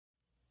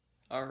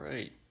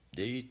Alright,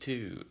 day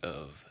 2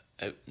 of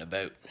Out and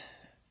About.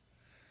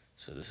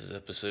 So this is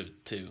episode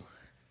 2.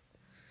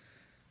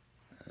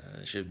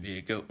 Should be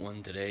a good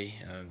one today.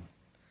 I'm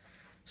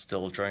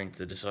still trying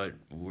to decide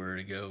where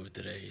to go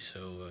today,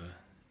 so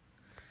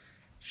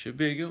should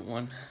be a good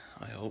one,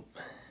 I hope.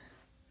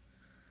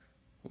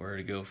 Where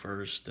to go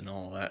first and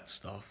all that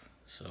stuff.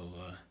 So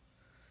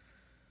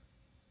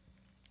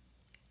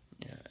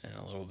yeah, and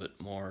a little bit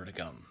more to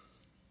come.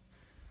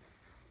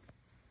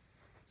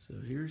 So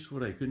here's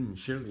what I couldn't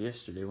show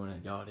yesterday when I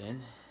got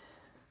in.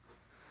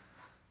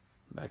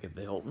 Back at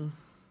the Hilton.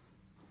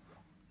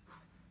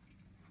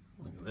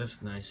 Look at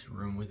this nice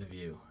room with a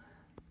view.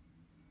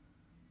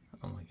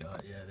 Oh my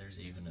god, yeah, there's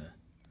even a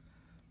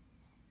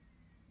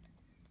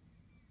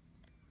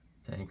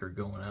tanker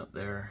going out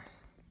there.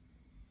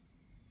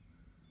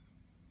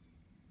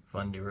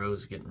 Fundy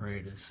Rose getting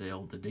ready to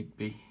sail to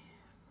Digby.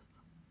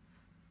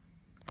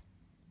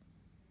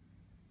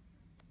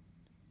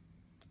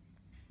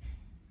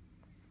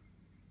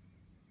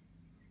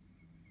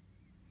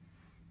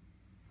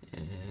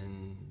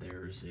 And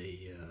there's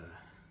a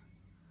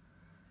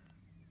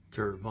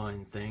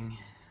turbine thing,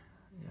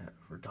 yeah,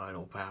 for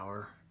tidal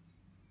power.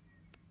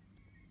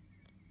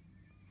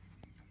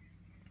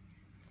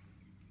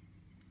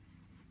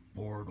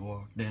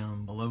 Boardwalk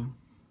down below.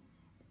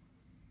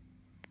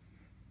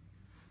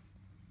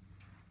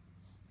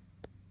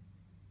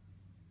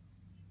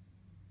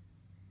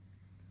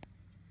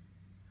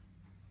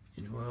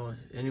 Well,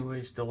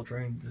 anyway, still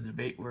trying to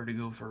debate where to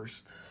go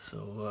first,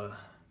 so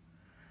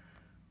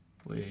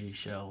we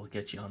shall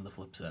get you on the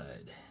flip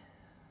side.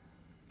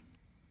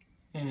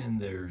 And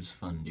there's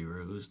Fundy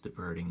Rose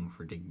departing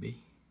for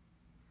Digby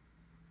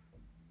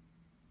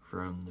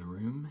from the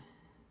room.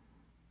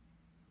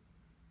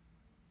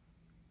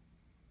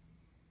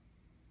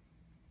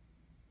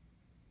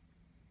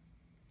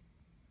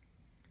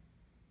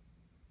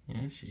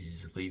 Yeah,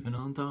 she's leaving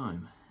on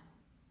time.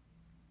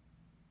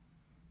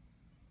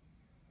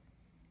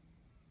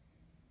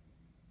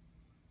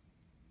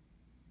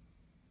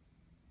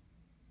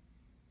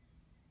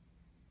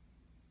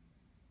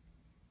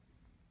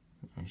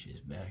 And she's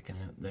backing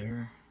out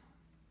there.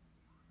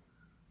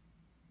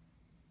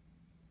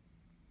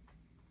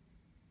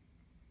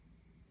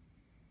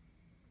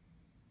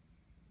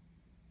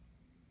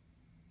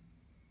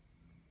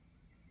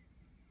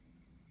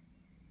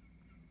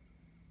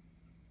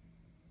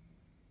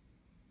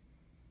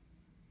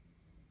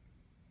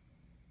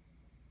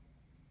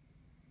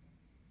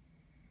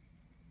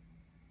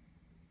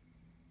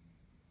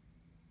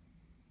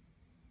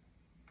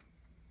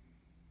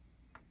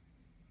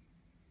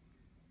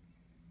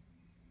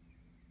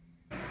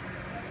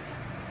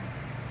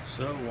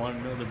 So, want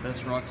to know the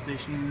best rock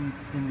station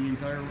in the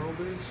entire world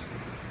is?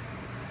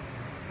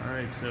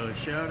 Alright, so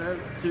shout out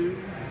to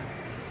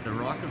the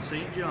Rock of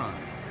Saint John.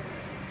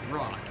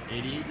 Rock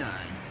 88.9.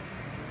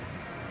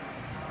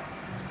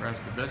 It's perhaps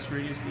the best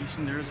radio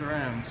station there is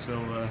around,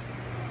 so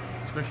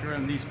especially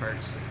around these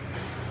parts.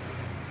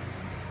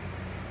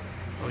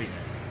 Oh yeah.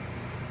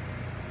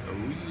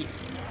 Oh yeah.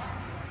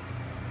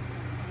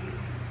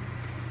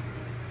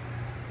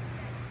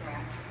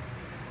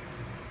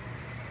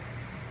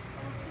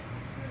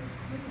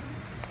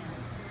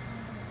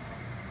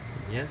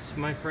 Yes,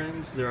 my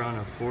friends, they're on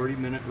a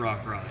 40-minute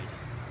rock ride.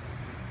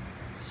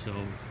 So,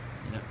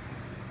 yeah,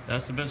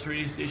 that's the best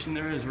radio station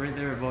there is right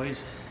there,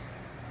 boys.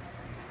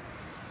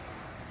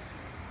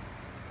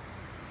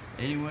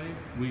 Anyway,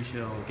 we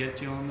shall get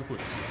you on the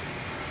flip side.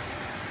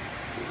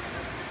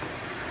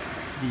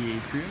 The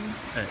atrium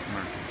at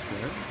Market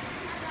Square.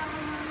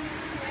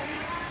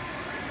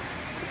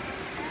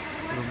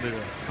 A little bit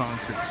of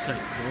concert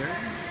site there.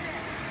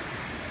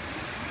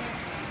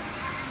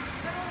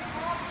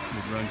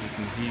 The Brunswick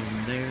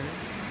Museum there.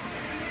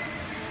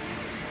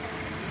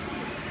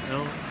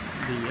 Well,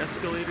 the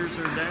escalators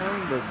are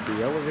down, but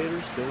the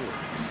elevator still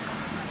works.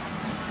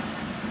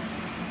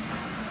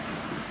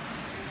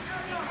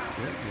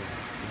 Yep,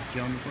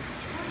 John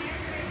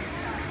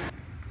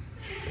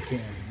the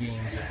Canada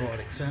Games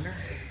Aquatic Center.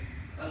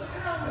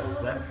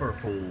 How's that for a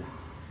pool?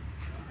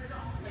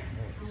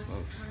 Holy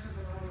smokes.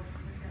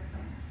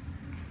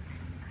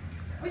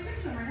 Wait,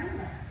 there's no right on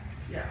that.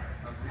 Yeah.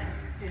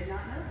 I did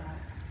not know that.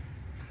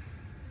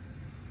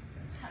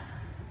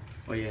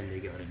 Oh yeah, and they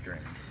got it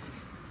drained.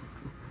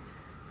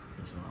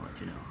 Just want to let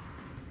you know.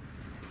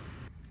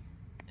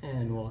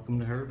 And welcome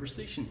to Harbour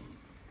Station.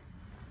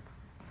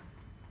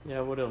 Yeah,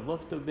 I would have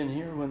loved to have been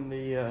here when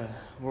the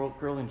World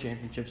Curling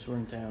Championships were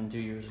in town 2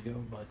 years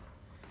ago, but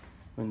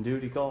when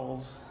duty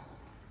calls,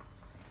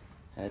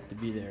 I had to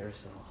be there,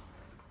 so.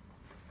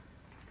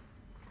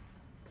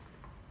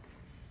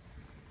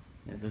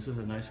 Yeah, this is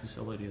a nice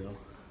facility though.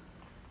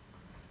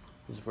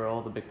 This is where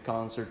all the big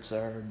concerts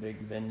are,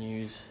 big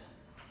venues.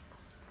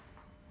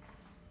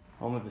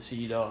 Home of the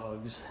Sea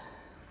Dogs.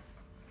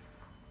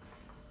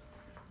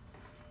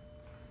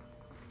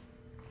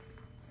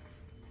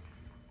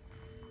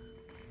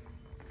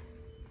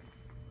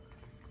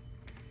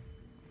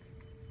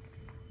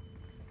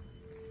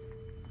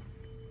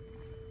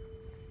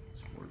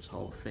 Sports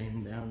Hall of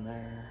Fame down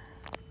there.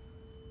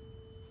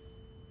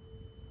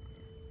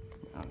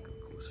 I'll go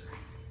closer.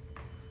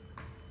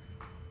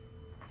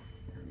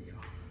 There we go.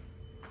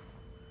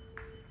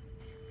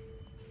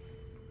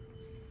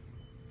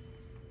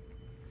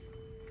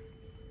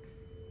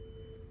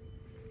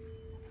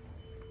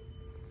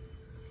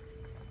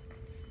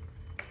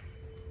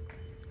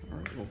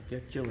 Alright, we'll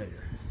catch you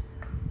later.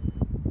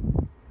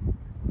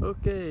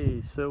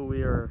 Okay, so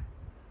we are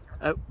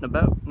out and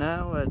about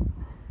now at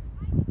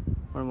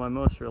one of my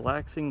most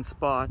relaxing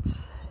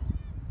spots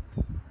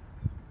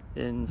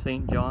in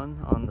Saint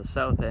John on the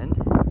south end,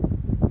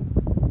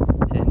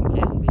 Tin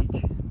Can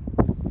Beach.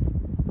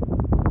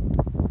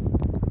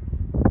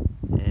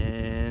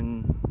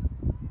 And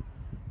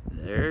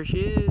there she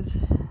is.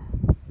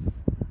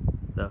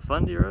 The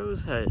Fundy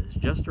Rose has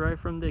just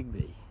arrived from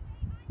Digby.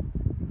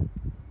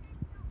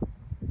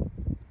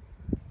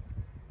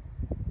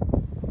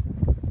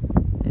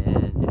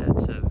 And yeah,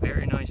 it's a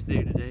very nice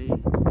day today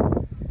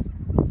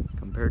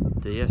compared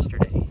to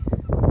yesterday.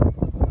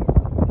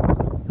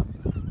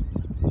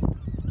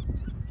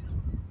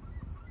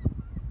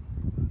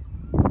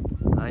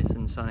 Nice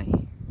and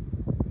sunny.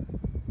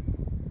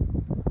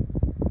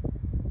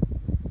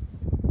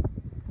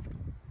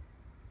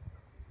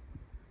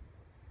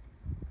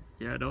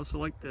 Yeah, I'd also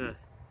like to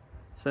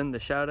send a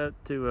shout out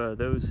to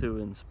those who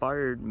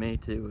inspired me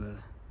to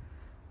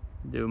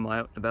do my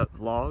out and about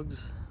vlogs.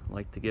 I'd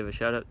like to give a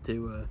shout out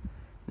to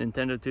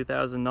Nintendo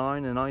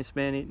 2009 and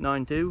Iceman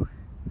 892.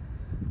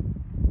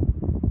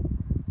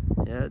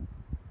 Yeah,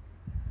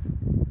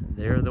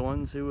 they're the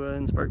ones who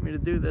inspired me to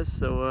do this,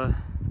 so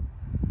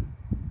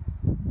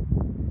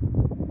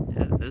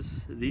yeah,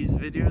 these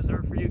videos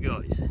are for you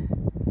guys.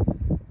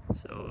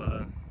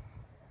 So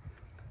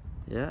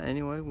yeah,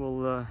 anyway,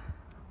 we'll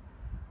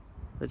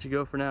let you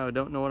go for now. I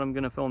don't know what I'm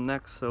gonna film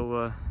next,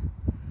 so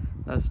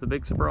that's the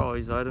big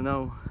surprise. I don't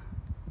know.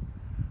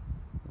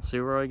 We'll see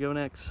where I go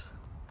next.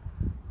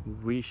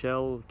 We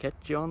shall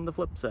catch you on the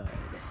flip side.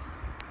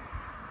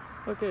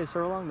 Okay, so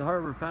we're along the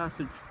Harbor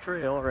Passage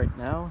Trail right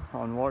now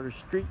on Water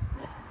Street.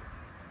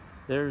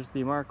 There's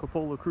the Marco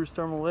Polo Cruise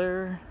Terminal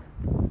there.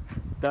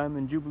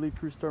 Diamond Jubilee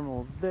Cruise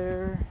Terminal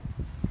there.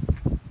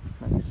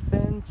 Nice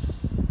fence.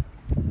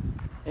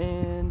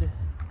 And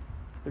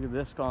look at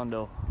this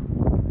condo.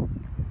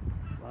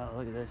 Wow,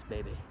 look at this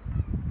baby.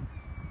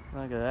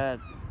 Look at that.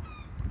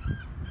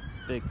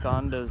 Big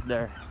condos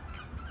there.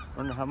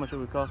 Wonder how much it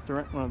would cost to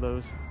rent one of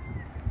those.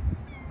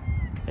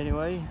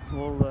 Anyway,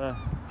 we'll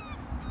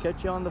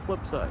catch you on the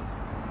flip side.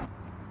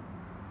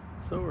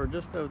 So we're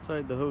just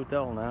outside the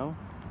hotel now.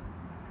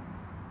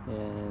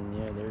 And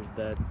yeah, there's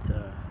that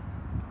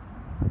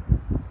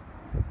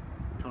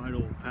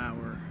tidal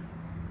power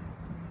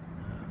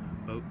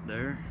boat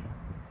there.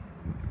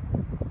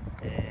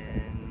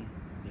 And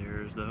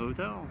there's the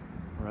hotel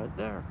right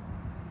there.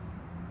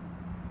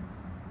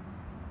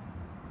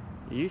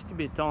 There used to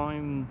be a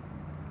time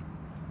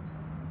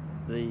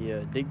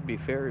the Digby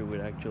ferry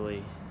would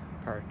actually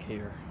park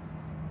here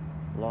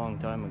a long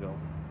time ago.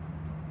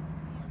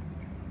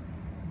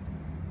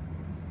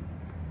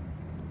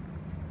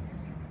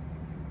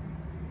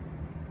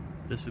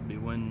 This would be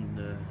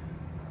when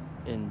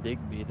in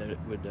Digby that it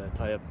would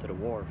tie up to the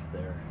wharf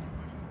there.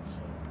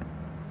 So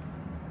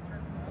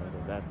that was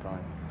at that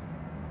time.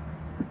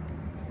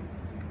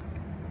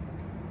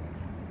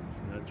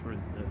 So that's where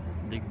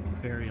the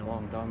Digby ferry a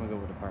long time ago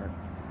would have parked.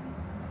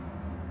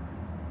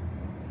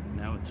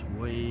 Now it's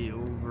way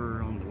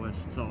over on the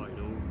west side,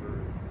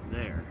 over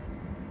there,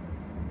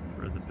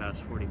 for the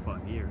past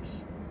 45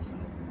 years. So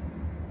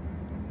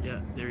yeah,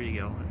 there you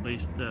go. At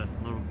least a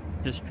little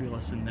history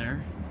lesson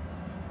there.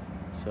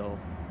 So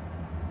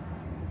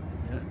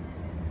yeah.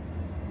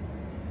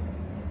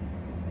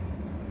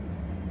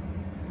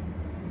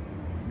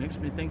 Makes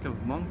me think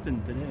of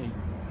Moncton today,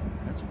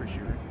 that's for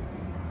sure.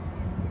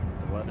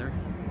 The weather.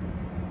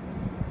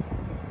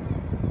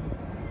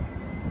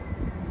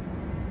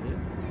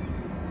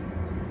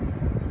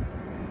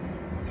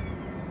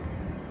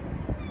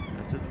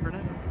 That's it for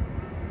now.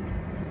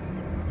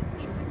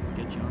 Should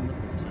get you on the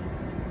flip side.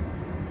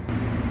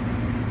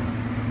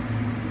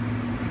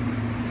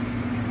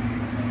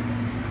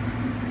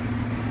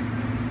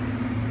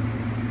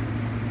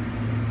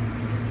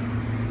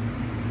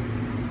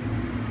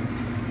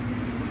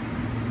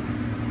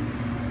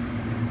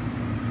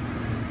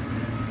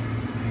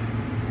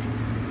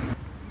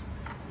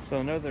 So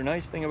another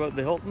nice thing about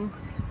the Hilton,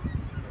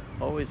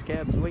 always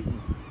cabs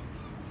waiting.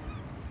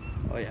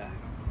 Oh yeah.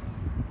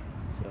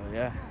 So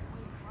yeah,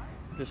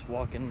 just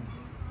walking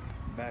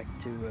back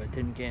to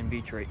Tin Can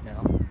Beach right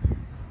now. Oh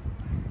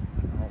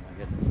my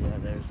goodness, yeah,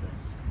 there's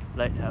a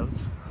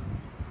lighthouse.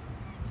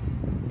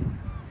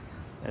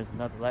 There's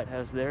another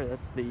lighthouse there.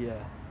 That's the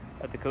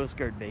at the Coast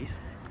Guard base.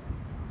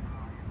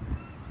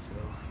 So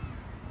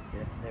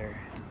yeah,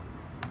 they're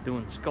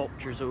doing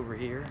sculptures over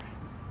here.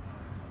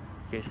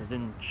 In case I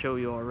didn't show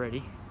you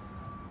already.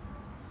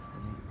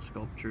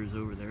 Sculptures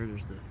over there.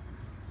 There's the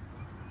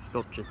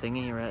sculpture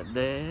thingy right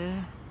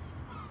there.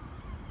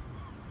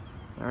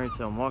 Alright,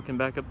 so I'm walking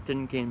back up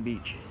Tin Can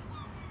Beach.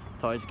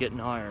 Tide's getting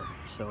higher,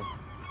 so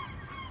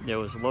yeah, it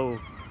was low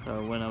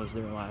when I was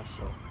there last,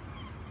 so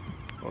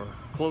or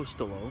close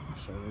to low,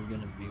 so we're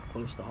going to be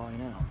close to high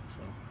now.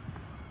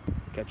 So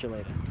catch you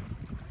later.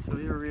 So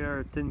here we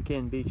are at Tin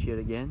Can Beach yet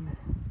again,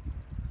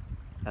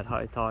 at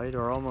high tide,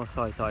 or almost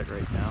high tide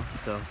right now.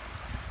 So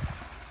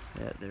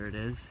yeah, there it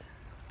is.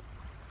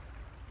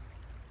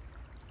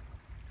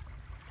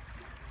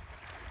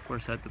 Of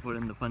course, I had to put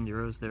in the Fundy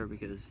Rose there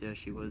because yeah,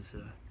 she was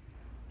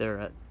there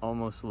at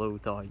almost low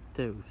tide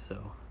too.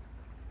 So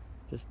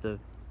just to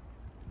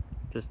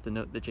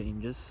note the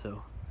changes.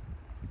 So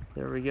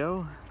there we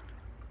go.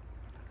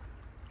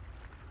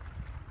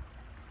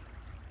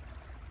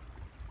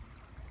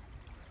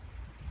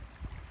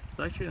 It's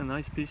actually a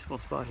nice peaceful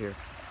spot here,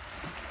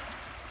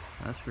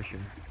 that's for sure.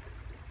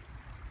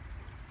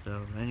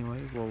 So anyway,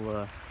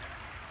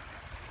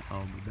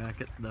 I'll be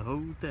back at the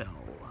hotel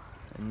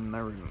in my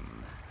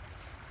room.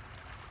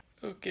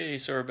 Okay,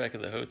 so we're back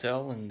at the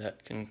hotel, and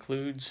that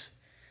concludes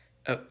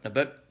Out and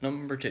About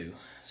number 2.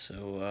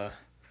 So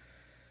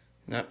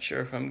not sure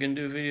if I'm gonna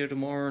do a video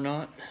tomorrow or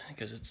not,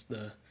 because it's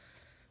the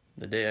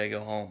day I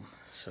go home.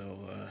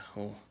 So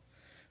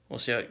we'll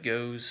see how it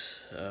goes.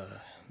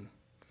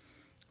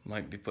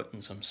 Might be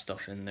putting some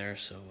stuff in there,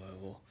 so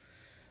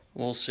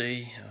we'll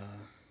see.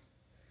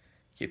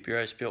 Keep your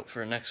eyes peeled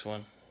for the next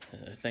one.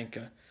 I think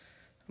I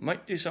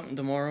might do something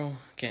tomorrow.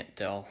 Can't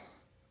tell.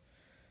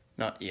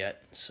 Not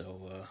yet.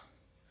 So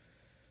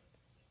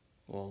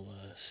we'll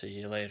see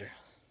you later.